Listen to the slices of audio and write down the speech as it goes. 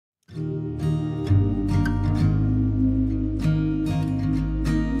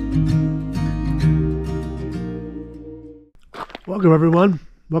Welcome everyone.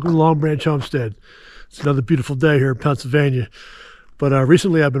 Welcome to Long Branch Homestead. It's another beautiful day here in Pennsylvania. But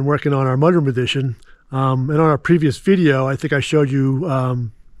recently I've been working on our mudroom addition. And on our previous video, I think I showed you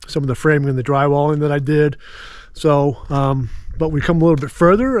some of the framing and the drywalling that I did. So, but we come a little bit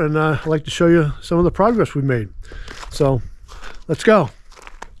further, and I'd like to show you some of the progress we made. So, let's go.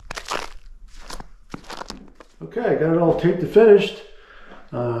 Okay, got it all taped and finished.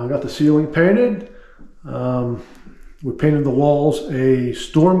 I got the ceiling painted. We painted the walls a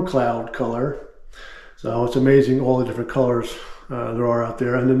storm cloud color. So it's amazing all the different colors there are out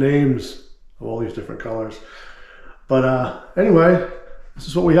there, and the names of all these different colors. But anyway, this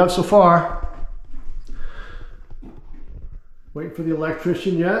is what we have so far. Waiting for the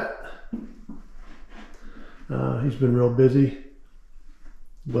electrician yet. He's been real busy.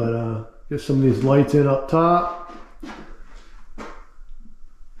 But get some of these lights in up top.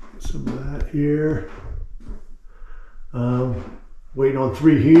 Some of that here. Waiting on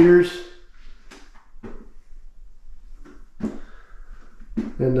 3 heaters. And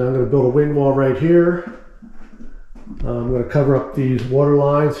I'm going to build a wing wall right here. I'm going to cover up these water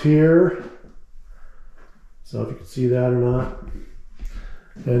lines here. So if you can see that or not.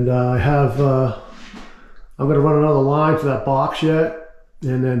 And I have, I'm going to run another line to that box yet.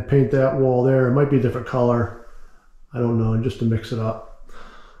 And then paint that wall there. It might be a different color. I don't know, just to mix it up.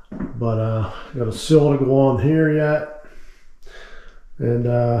 But I got a sill to go on here yet. And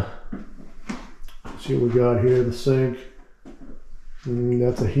see what we got here, the sink.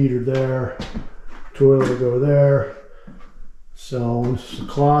 That's a heater there. Toilet will go there. So this is a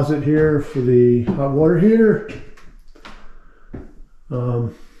closet here for the hot water heater. Yeah,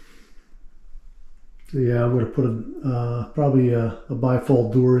 I'm going to put probably a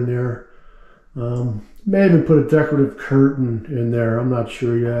bifold door in there. May even put a decorative curtain in there. I'm not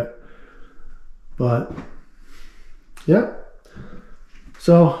sure yet. But yeah.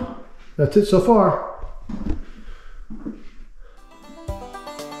 So that's it so far.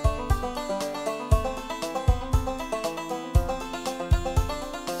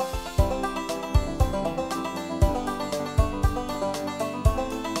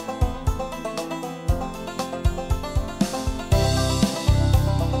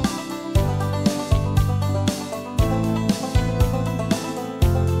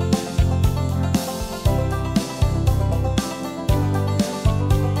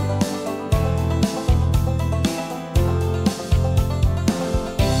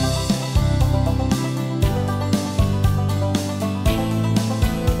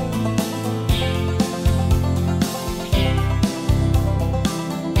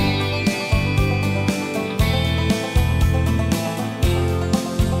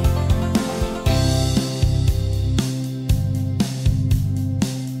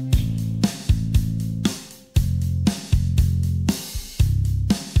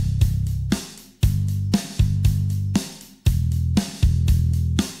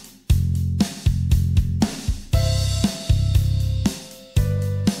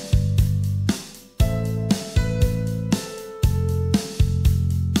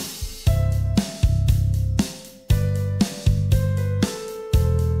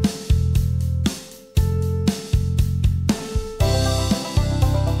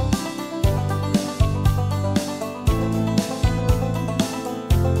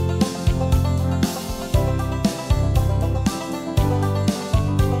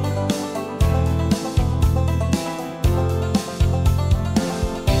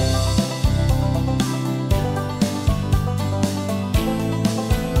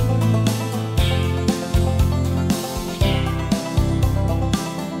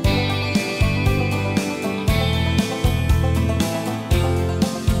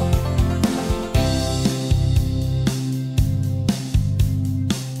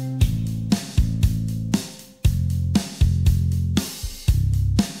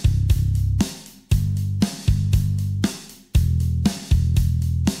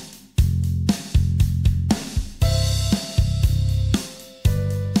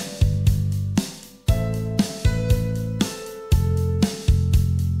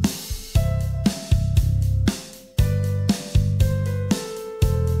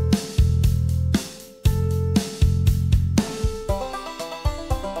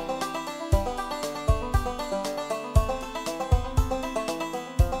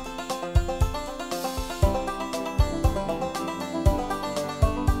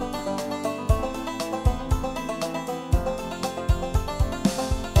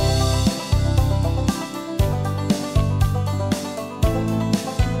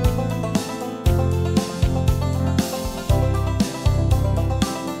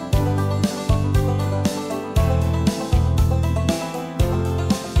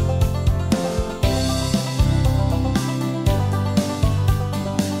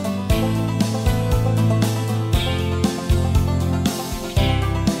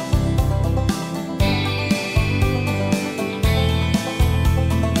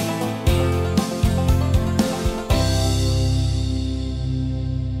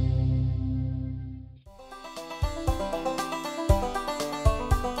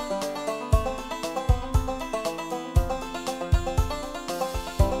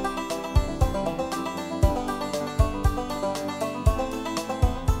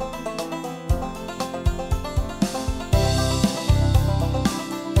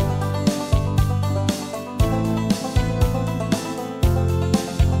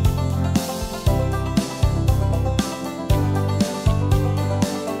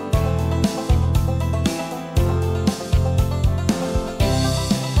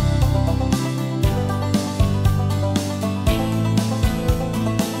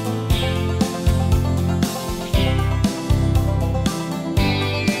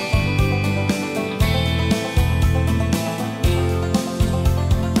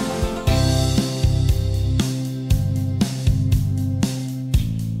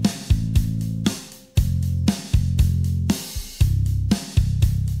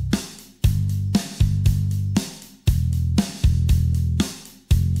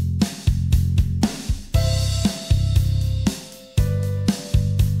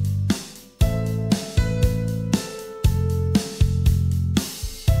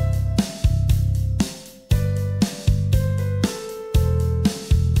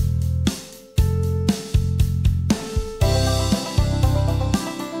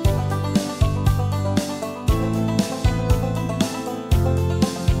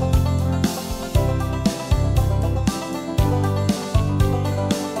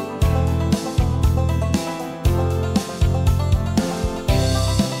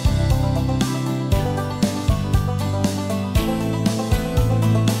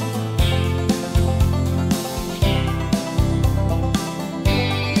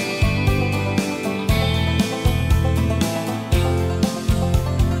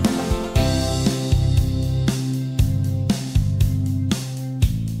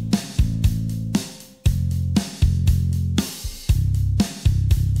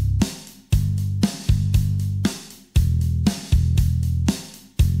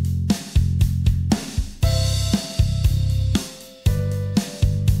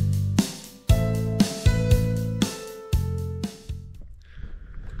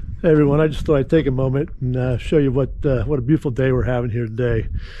 Hey everyone, I just thought I'd take a moment and show you what a beautiful day we're having here today.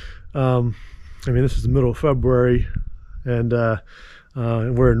 I mean, this is the middle of February, and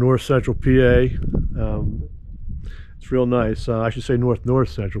we're in north central PA. It's real nice. I should say north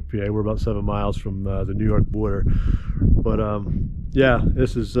central PA. We're about 7 miles from the New York border. But yeah,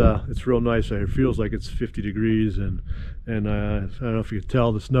 this is it's real nice. It feels like it's 50 degrees, and I don't know if you can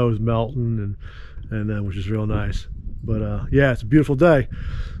tell, the snow is melting, and which is real nice. But yeah, it's a beautiful day.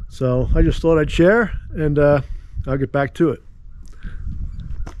 So I just thought I'd share, and I'll get back to it.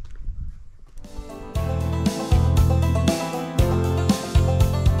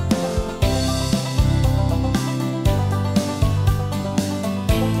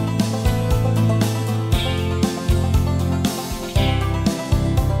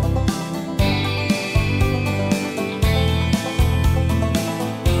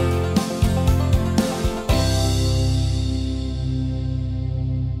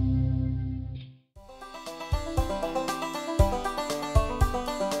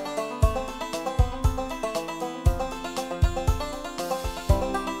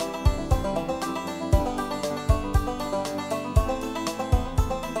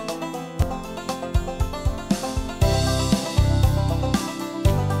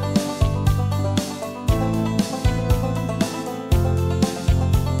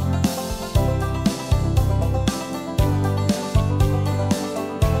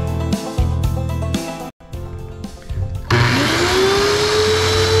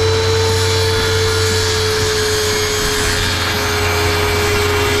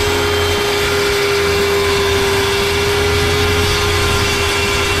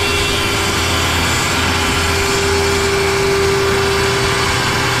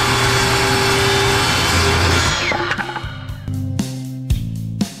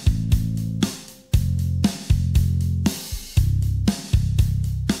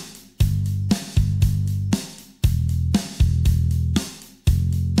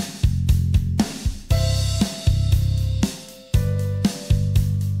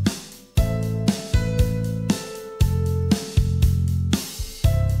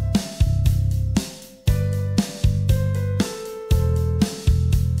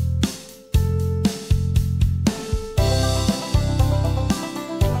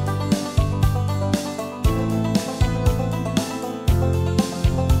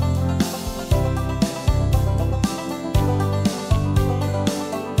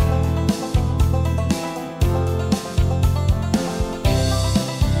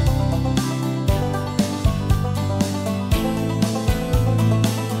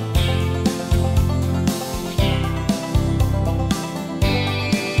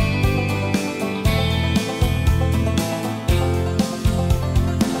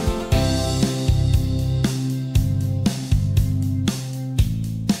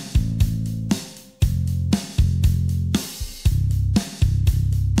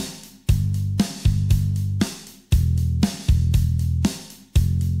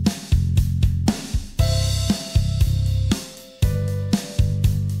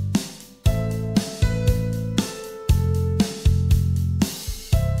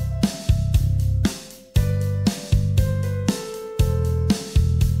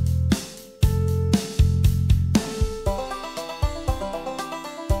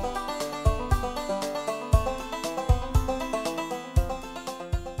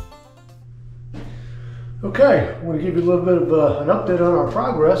 Okay, I'm going to give you a little bit of an update on our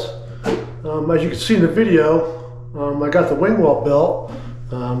progress. As you can see in the video, I got the wing wall built,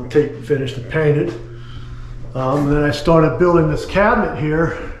 taped, finished, and painted. And then I started building this cabinet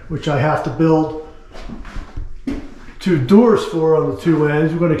here, which I have to build 2 doors for on the 2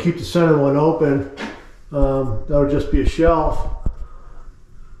 ends. We're going to keep the center one open. That'll just be a shelf.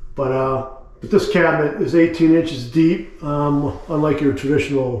 But this cabinet is 18 inches deep, unlike your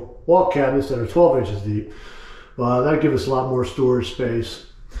traditional wall cabinets that are 12 inches deep. That gives us a lot more storage space.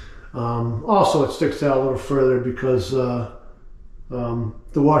 Also, it sticks out a little further because the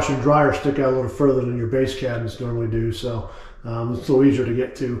washer and dryer stick out a little further than your base cabinets normally do, so it's a little easier to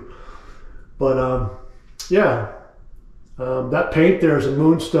get to. But yeah, that paint there is a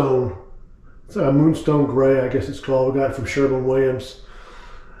moonstone. It's a moonstone gray, I guess it's called. We got it from Sherwin-Williams.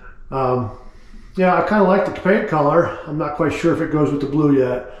 Yeah, I kind of like the paint color. I'm not quite sure if it goes with the blue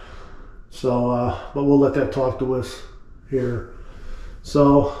yet. So, but we'll let that talk to us here.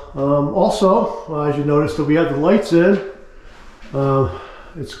 So, also, as you noticed, that we have the lights in.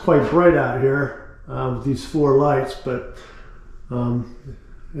 It's quite bright out here with these 4 lights, but I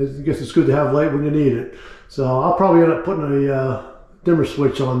guess it's good to have light when you need it. So I'll probably end up putting a dimmer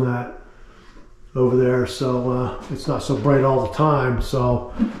switch on that over there, so it's not so bright all the time.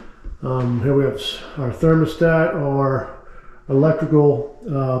 So Here we have our thermostat. Our electrical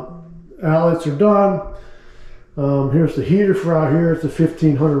outlets are done. Here's the heater for out here. It's a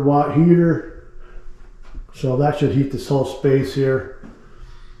 1500 watt heater. So that should heat this whole space here.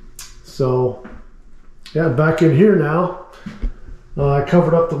 So yeah, back in here now. I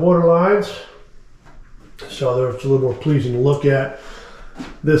covered up the water lines, so it's a little more pleasing to look at.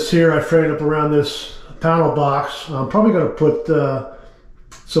 This here I framed up around this panel box. I'm probably going to put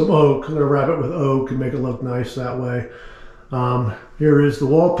some oak. I'm going to wrap it with oak and make it look nice that way. Here is the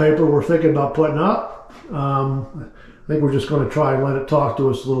wallpaper we're thinking about putting up. I think we're just going to try and let it talk to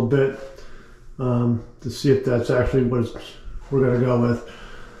us a little bit to see if that's actually what we're going to go with.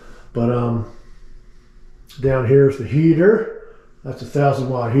 But down here is the heater. That's a 1000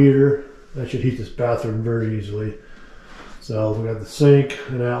 watt heater. That should heat this bathroom very easily. So we got the sink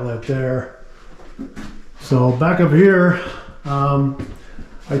and outlet there. So back up here,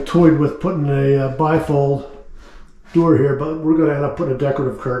 I toyed with putting a bifold door here, but we're going to end up putting a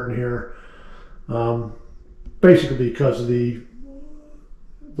decorative curtain here. Basically because of the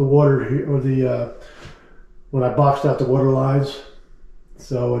water here, or the when I boxed out the water lines.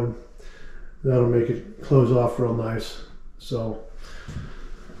 So that'll make it close off real nice. So,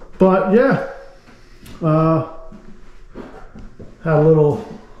 but yeah, had a little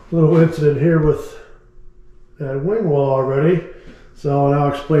incident here with that wing wall already. So I'll now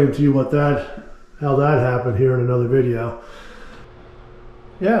explain to you how that happened here in another video.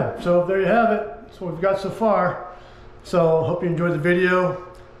 Yeah, so there you have it. That's what we've got so far. So hope you enjoyed the video.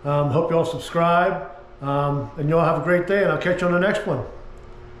 Hope you all subscribe. And you all have a great day, and I'll catch you on the next one.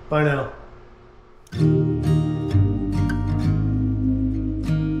 Bye now.